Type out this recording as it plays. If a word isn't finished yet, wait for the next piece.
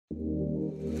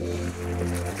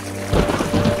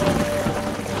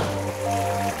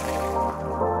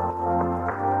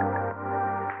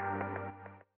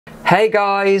Hey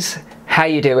guys, how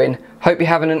you doing? Hope you're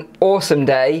having an awesome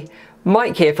day.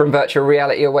 Mike here from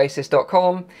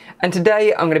virtualrealityoasis.com, and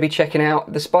today I'm going to be checking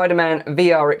out the Spider-Man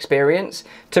VR experience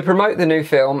to promote the new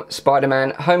film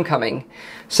Spider-Man Homecoming.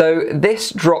 So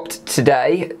this dropped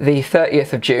today, the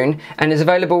 30th of June, and is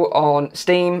available on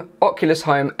Steam, Oculus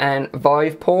Home and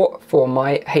Viveport for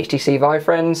my HTC Vive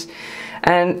friends.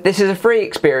 And this is a free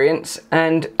experience,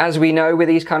 and as we know with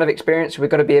these kind of experiences, we've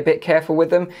got to be a bit careful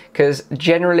with them because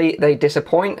generally they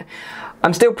disappoint.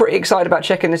 I'm still pretty excited about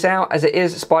checking this out as it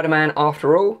is Spider-Man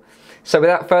after all. So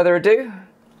without further ado,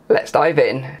 let's dive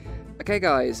in. Okay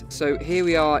guys, so here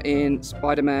we are in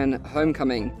Spider-Man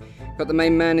Homecoming. Got the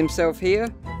main man himself here,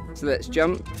 so let's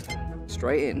jump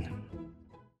straight in.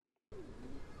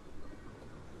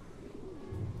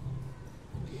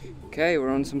 Okay, we're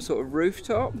on some sort of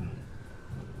rooftop.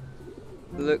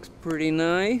 Looks pretty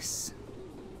nice.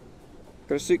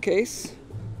 Got a suitcase.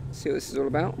 Let's see what this is all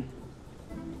about.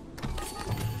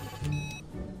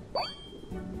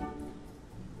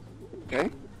 Okay.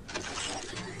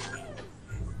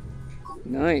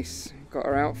 Nice. Got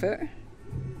our outfit.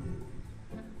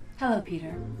 Hello,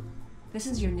 Peter. This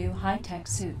is your new high-tech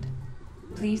suit.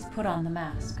 Please put on the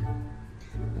mask.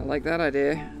 I like that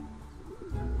idea.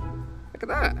 Look at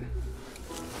that.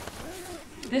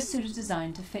 This suit is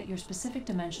designed to fit your specific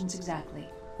dimensions exactly.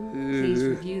 Please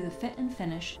review the fit and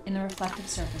finish in the reflective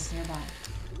surface nearby.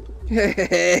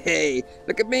 Hey,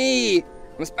 look at me!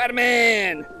 I'm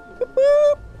Spider-Man!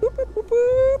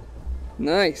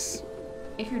 Nice.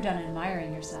 If you're done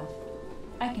admiring yourself,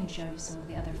 I can show you some of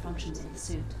the other functions of the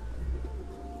suit.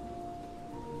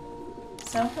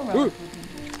 So heroic looking.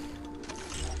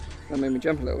 That made me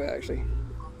jump a little bit, actually.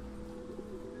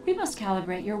 We must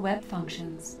calibrate your web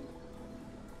functions.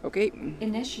 Okay.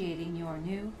 Initiating your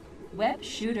new web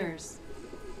shooters.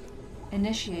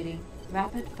 Initiating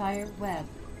rapid fire web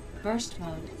burst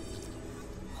mode.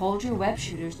 Hold your web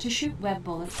shooters to shoot web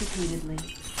bullets repeatedly.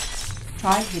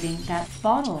 Try hitting that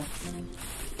bottle.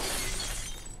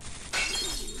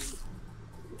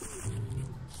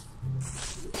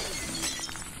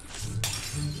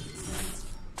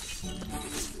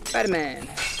 Spider-Man.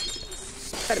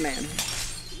 Spider-Man.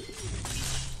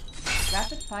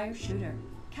 Rapid fire shooter.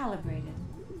 Calibrated.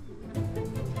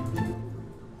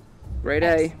 Grade A.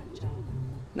 Excellent job.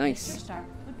 Nice. Mr. Stark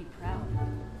would be proud.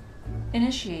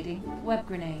 Initiating web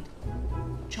grenade.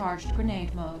 Charged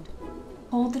grenade mode.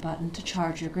 Hold the button to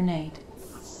charge your grenade.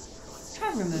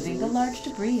 Try removing the large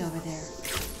debris over there.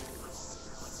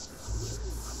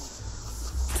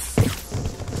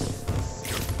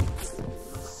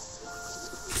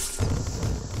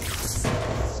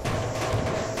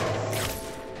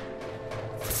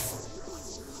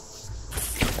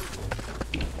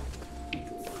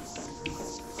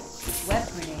 Web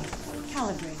grenade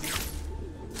calibrated.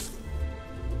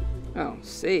 Oh,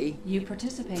 see. You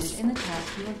participated in the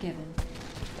task you were given.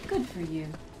 Good for you.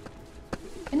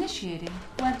 Initiating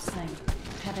web sling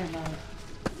tether mode.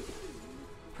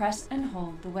 Press and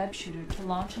hold the web shooter to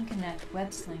launch and connect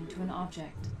web sling to an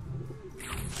object.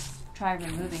 Try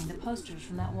removing the posters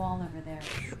from that wall over there.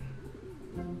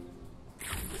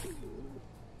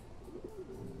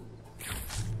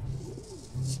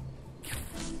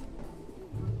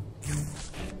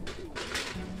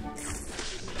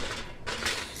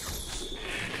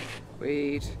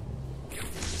 Wait.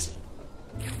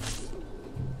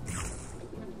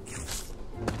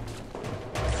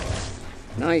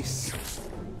 Nice.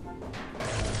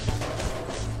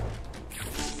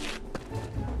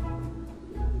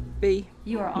 B.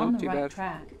 You are on Not the too right bad.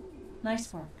 track.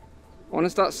 Nice work. I want to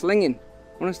start slinging.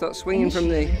 I want to start swinging from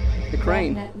the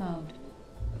crane. Net mode.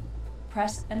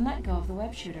 Press and let go of the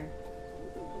web shooter.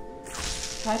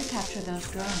 Try to capture those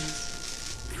drones.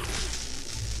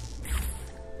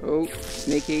 Oh,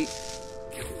 sneaky.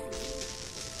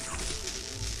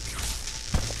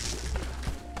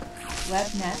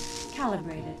 WebNet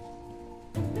calibrated.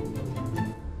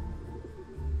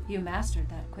 You mastered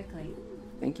that quickly.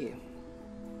 Thank you.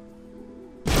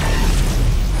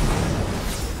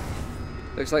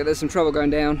 Looks like there's some trouble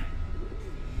going down.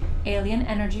 Alien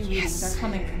energy readings are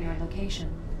coming from your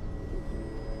location.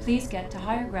 Please get to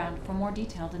higher ground for more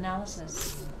detailed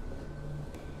analysis.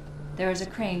 There is a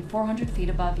crane 400 feet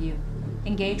above you.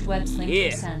 Engage web sling to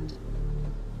ascend.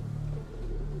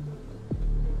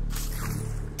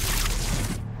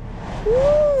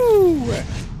 Woo!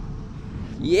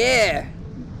 Yeah!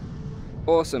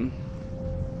 Awesome.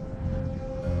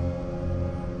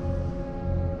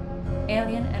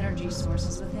 Alien energy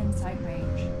sources within sight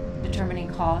range. Determining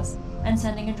cause and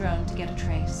sending a drone to get a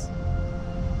trace.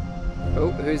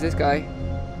 Oh, who's this guy?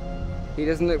 He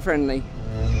doesn't look friendly.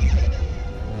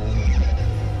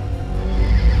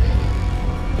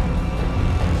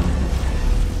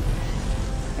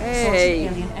 Source of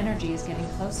alien energy is getting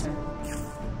closer.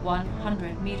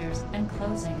 100 meters and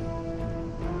closing.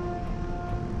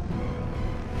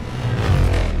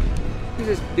 Who's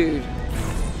this dude?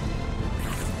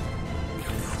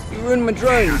 You ruined my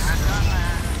drones.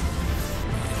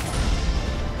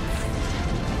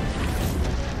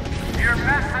 You're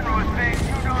messing with things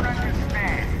you don't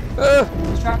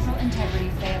understand. Structural integrity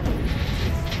failing.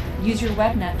 Use your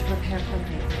webnet to repair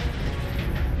coding.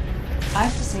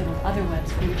 I've disabled other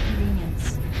webs for your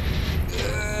convenience.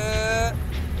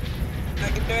 I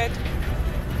can do it.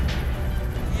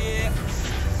 Yeah.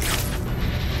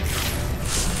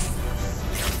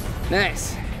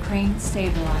 Nice. Crane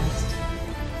stabilized.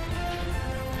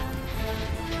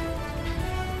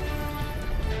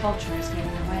 Vulture is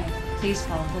getting away. Please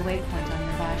follow the waypoint on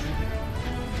your visor.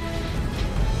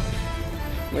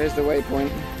 Where's the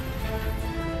waypoint?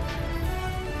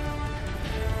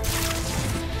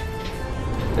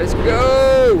 Let's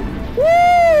go!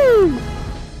 Woo!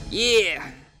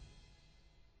 Yeah!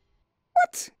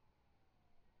 What?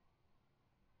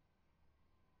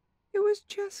 It was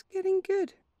just getting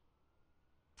good.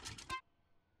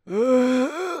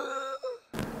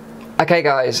 Okay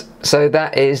guys, so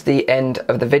that is the end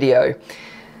of the video.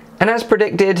 And as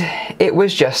predicted, it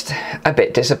was just a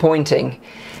bit disappointing.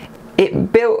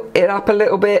 It built it up a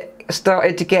little bit,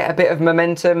 started to get a bit of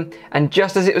momentum, and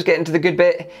just as it was getting to the good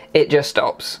bit, it just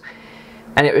stops.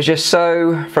 And it was just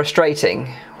so frustrating.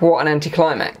 What an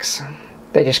anticlimax.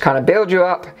 They just kind of build you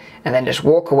up and then just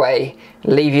walk away,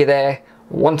 leave you there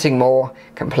wanting more,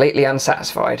 completely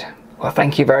unsatisfied. Well,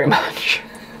 thank you very much.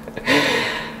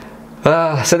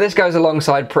 So this goes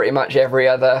alongside pretty much every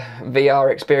other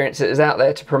VR experience that is out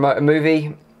there to promote a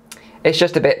movie. It's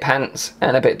just a bit pants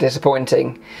and a bit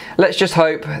disappointing. Let's just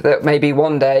hope that maybe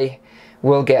one day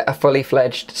we'll get a fully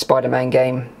fledged Spider-Man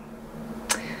game.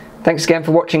 Thanks again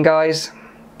for watching guys,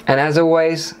 and as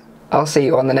always, I'll see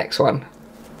you on the next one.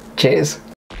 Cheers.